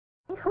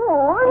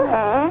שפיפון,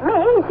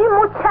 מאיזה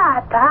מוצא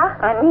אתה?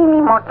 אני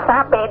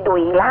ממוצא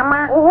בדואי,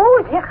 למה?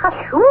 זה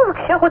חשוב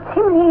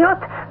כשרוצים להיות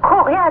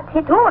קורא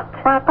עתידות.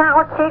 אתה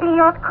רוצה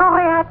להיות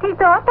קורא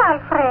עתידות,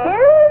 אלפרד?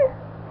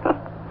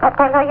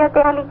 אתה לא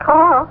יודע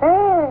לקרוא.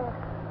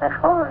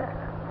 נכון.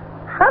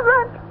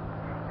 חבל.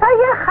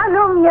 היה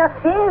חלום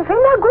יפה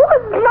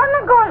ונגוז. לא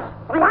נגוז.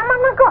 למה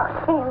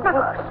נגוז?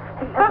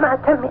 למה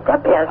אתה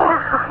מדבר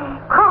ככה?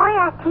 קורא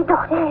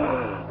עתידות.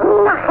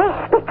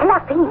 מנחש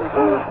בקלפים,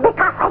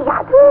 בכף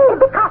היד,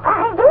 בכף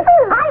הרגל.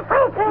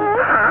 אלפרד,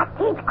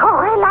 העתיד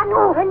קורא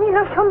לנו. אני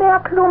לא שומע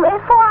כלום.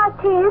 איפה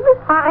העתיד?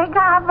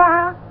 הרגע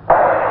עבר.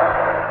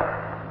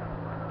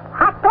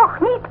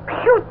 התוכנית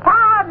פשוטה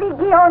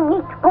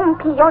וגאונית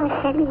פומפיון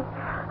שלי.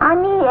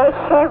 אני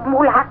אשב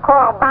מול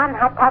הקורבן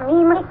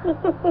התמים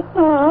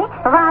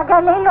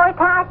ואגלה לו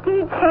את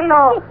העתיד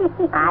שלו.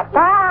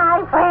 אתה,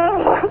 אלפרד,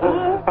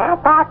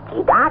 אתה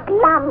תדאג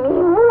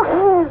למימוש,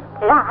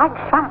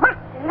 להגשמה.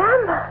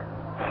 למה?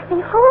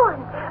 שפיפון,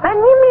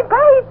 אני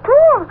מבית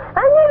טוב.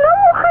 אני לא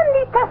מוכן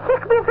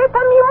להתעסק בבית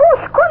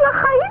המימוש כל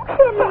החיים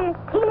שלי.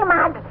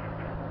 תלמד.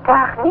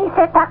 תכניס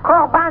את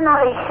הקורבן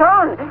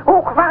הראשון,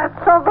 הוא כבר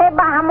צובע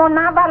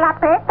בהמוניו על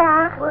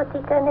הפתח. בוא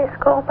תיכנס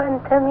קורבן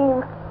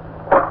תמים.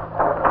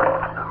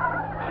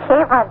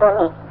 שב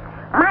אדוני.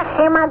 מה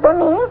שם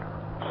אדוני?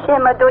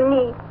 שם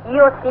אדוני,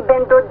 יוסי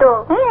בן דודו.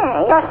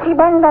 יוסי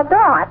בן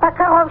דודו, אתה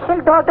קרוב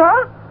של דודו?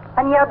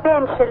 אני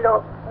הבן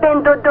שלו,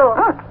 בן דודו.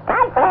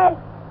 אלפרד,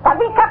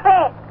 תביא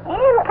קפה.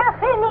 אין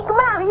קפה,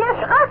 נגמר,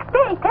 יש רק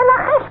תה,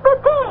 תנחש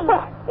בתה.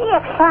 אי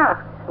אפשר.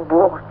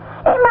 בור.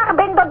 אמר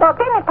בן דודו,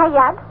 תן את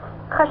היד.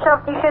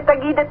 חשבתי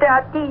שתגיד את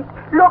העתיד,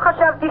 לא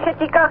חשבתי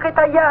שתיקח את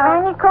היד.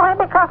 אני קורא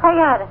בכף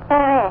היד.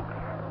 תראה.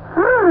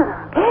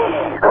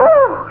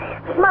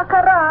 מה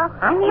קרה?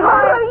 אני מה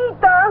רואה.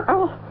 ראית?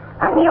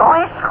 אני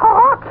רואה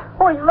שחורות.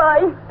 אוי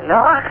ויי. לא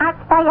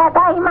רחצת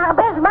ידיים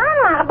הרבה זמן,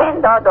 מר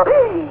בן דודו.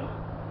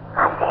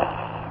 מה זה?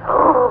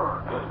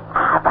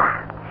 אהבה.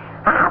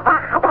 אהבה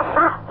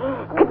חדשה.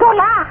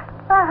 גדולה.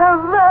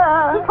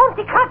 אהבה. תפון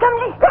תקרא גם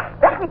לי.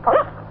 לך מפה.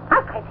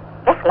 אלפרד,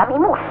 לך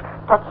למימוש.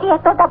 תוציא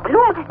את דודה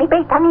בלום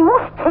מבית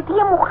המימוש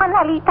שתהיה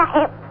מוכנה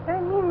להתאהב.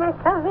 אני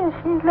מקווה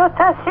שלא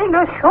תעשה לו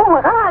שום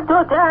רע,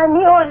 דודה,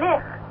 אני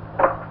הולך.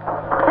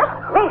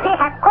 וזה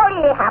הכל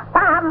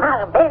להפעם,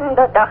 מר בן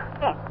דודו.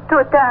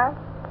 תודה.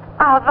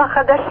 אהבה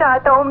חדשה,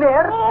 אתה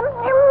אומר?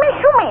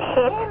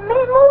 משומשת.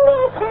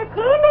 ממומשת,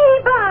 הנה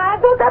היא באה,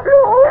 דודה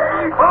בלום.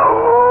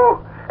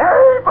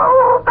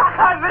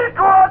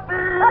 תחזיקו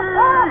אותי!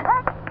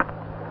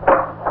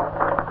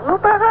 הוא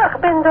ברח,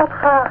 בן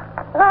דודך.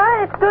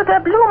 ראה את דודה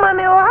בלום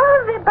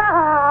המאוהב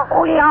וברח.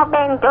 הוא לא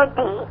בן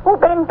דודי, הוא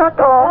בן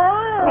דודו.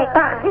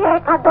 ותחזיר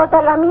את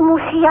הדודה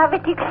למימושיה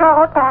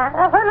ותקשור אותה.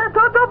 אבל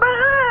הדודו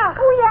ברח.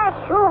 הוא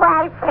ישוב,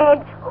 אלפרד,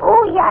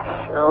 הוא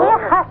ישוב.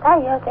 איך אתה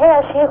יודע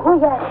שהוא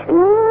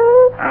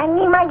ישוב?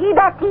 אני מגיד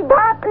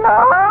עתידות,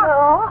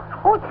 לא?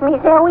 חוץ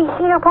מזה הוא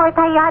השאיר פה את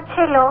היד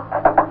שלו.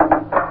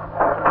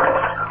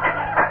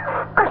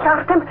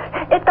 קשרתם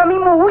את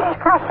המימוש?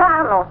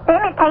 קשרנו, תן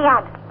את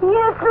היד.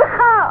 יש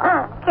לך.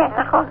 כן,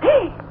 נכון.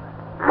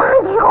 מה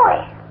אני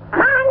רואה?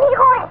 מה אני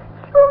רואה?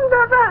 שום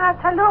דבר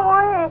אתה לא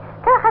רואה.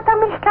 קח את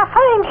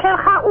המשקפיים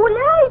שלך,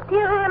 אולי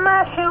תראה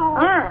משהו.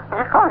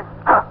 נכון.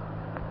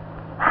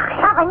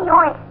 עכשיו אני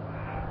רואה.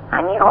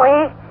 אני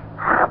רואה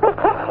הרבה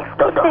כסף,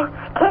 דודו.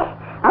 כן,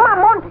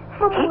 ממון.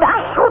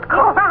 התעשרות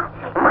קרובה.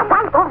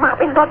 מזל טוב, מר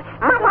בן דוד.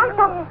 מזל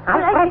טוב.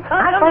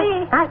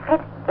 אלפרד,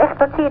 איך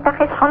תוציא את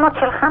החסכונות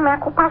שלך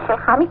מהקופה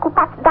שלך,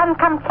 מקופת דן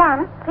קמצן?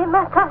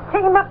 ומה תעשה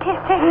עם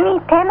הכסף?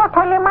 ניתן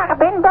אותו למר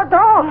בן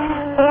דודו.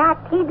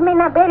 העתיד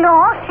מנבא לו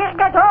עושר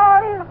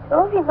גדול.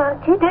 טוב, עם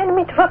העתיד אין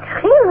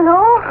מתווכחים,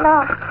 לא? לא.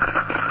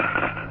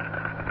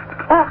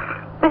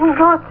 בן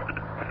דוד,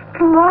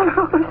 מה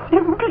לא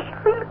עושים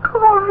בשביל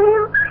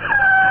קרובים?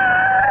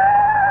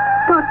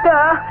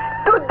 תודה,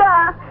 תודה.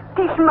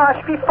 תשמע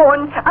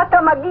שפיפון,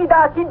 אתה מגיד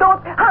העתידות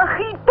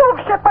הכי טוב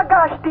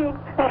שפגשתי.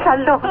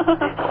 שלום,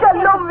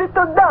 שלום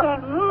ותודה.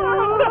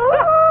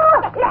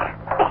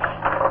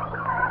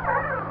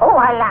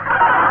 הוא הלך.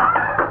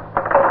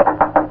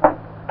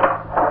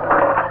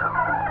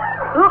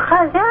 הוא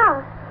חזר.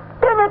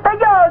 תן את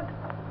היד.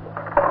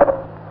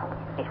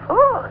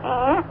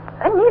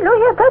 אני לא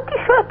ידעתי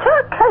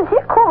שאתה כזה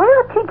קורא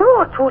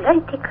עתידות.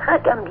 אולי תקרא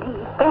גם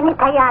לי. תן את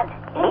היד.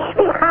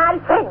 בשבילך,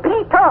 אלפרד,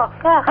 בלי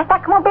טוב. אתה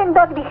כמו בן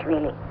דוד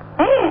בשבילי.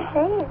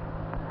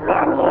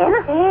 מעניין?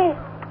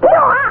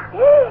 נורא!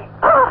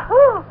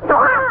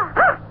 נורא!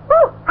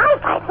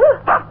 אלפרד!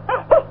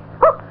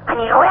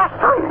 אני רואה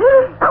אסון.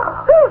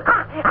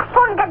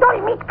 אסון גדול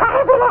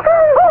מתקרב אליך.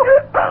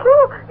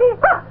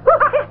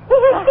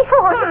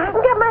 שפיפון,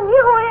 גם אני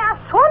רואה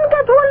אסון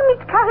גדול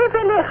מתקרב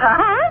אליך.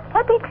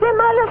 תביט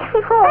למעלה,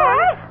 שפיפון.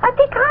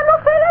 התקרה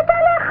נופלת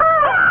עליך.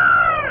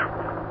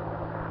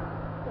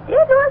 זה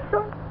לא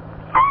אסון.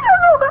 זה לא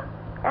נורא.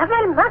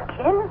 אבל מה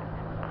כן?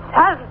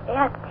 צו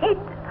ועתיד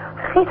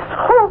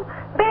חיסכו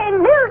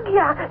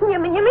באנרגיה.